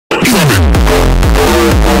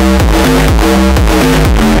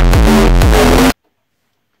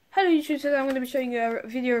today I'm going to be showing you a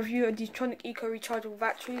video review of these Tronic Eco rechargeable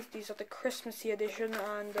batteries. These are the Christmassy edition,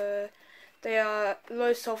 and they are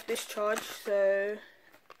low self-discharge, so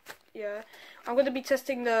yeah. I'm going to be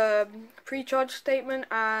testing the pre-charge statement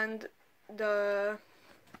and the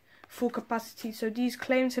full capacity. So these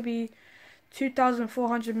claim to be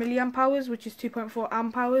 2,400 milliamp hours, which is 2.4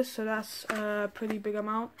 amp hours, so that's a pretty big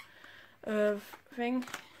amount of thing.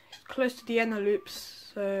 Close to the inner loops,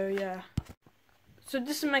 so yeah. So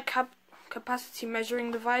this is my capacity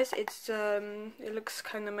measuring device. It's it looks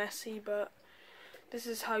kind of messy, but this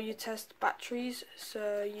is how you test batteries.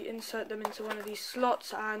 So you insert them into one of these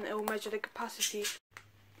slots and it will measure the capacity.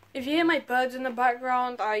 If you hear my birds in the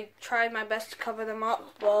background, I tried my best to cover them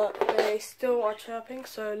up, but they still are chirping.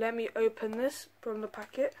 So let me open this from the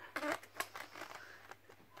packet.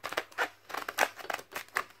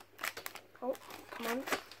 Oh, come on.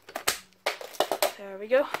 There we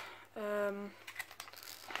go.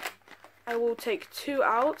 I will take two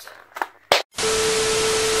out.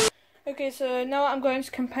 Okay, so now I'm going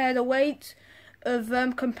to compare the weight of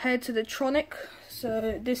them compared to the Tronic.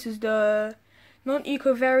 So this is the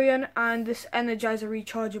non-eco variant and this Energizer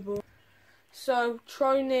rechargeable. So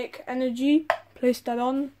Tronic Energy, place that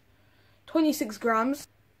on, 26 grams.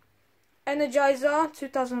 Energizer,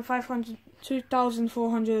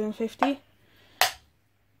 2,450,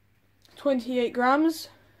 28 grams.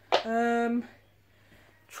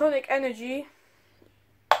 Tronic Energy,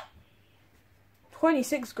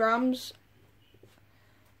 26 grams,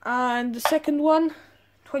 and the second one,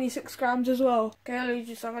 26 grams as well. Okay, I'm going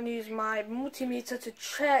to use my multimeter to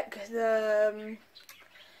check the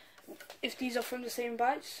if these are from the same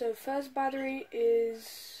batch. So first battery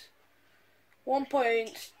is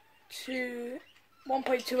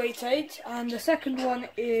 1.288, and the second one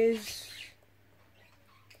is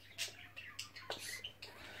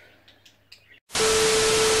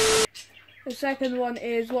the second one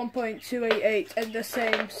is 1.288 and the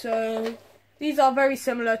same, so these are very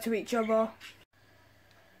similar to each other.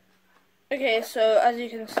 Okay, so as you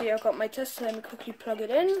can see, I've got my tester. Let me quickly plug it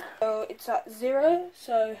in. So it's at 0,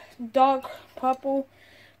 so dark purple.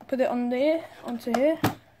 Put it on there, onto here.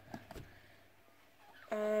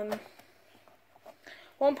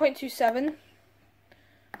 1.27.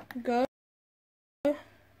 Go.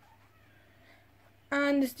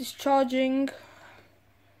 And it's discharging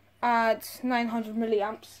at 900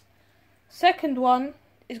 milliamps. Second one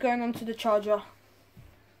is going onto the charger,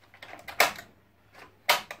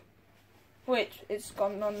 which it's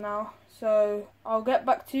gone on now. So I'll get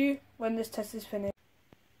back to you when this test is finished.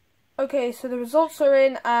 Okay, so the results are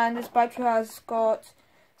in, and this battery has got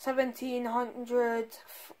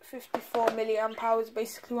 1754 milliamp hours,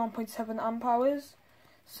 basically 1.7 amp hours.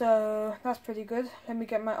 So that's pretty good. Let me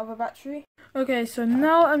get my other battery. Okay, so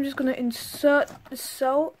now I'm just going to insert the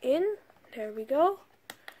cell in. There we go.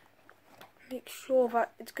 Make sure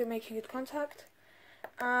that it's making good contact.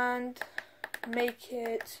 And make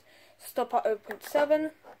it stop at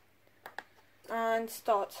 0.7. And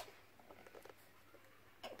start.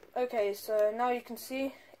 Okay, so now you can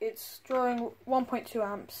see it's drawing 1.2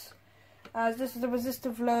 amps. As this is the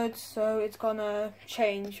resistive load, so it's going to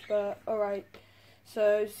change, but alright.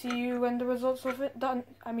 So, see you when the results of it done.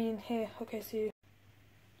 I mean, here. Okay, see you.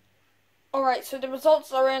 Alright, so the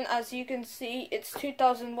results are in. As you can see, it's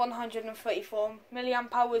 2,134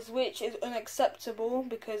 milliamp hours, which is unacceptable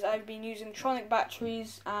because I've been using Tronic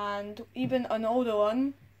batteries, and even an older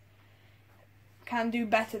one can do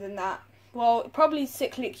better than that. Well, probably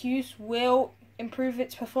cyclic use will improve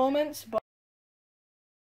its performance, but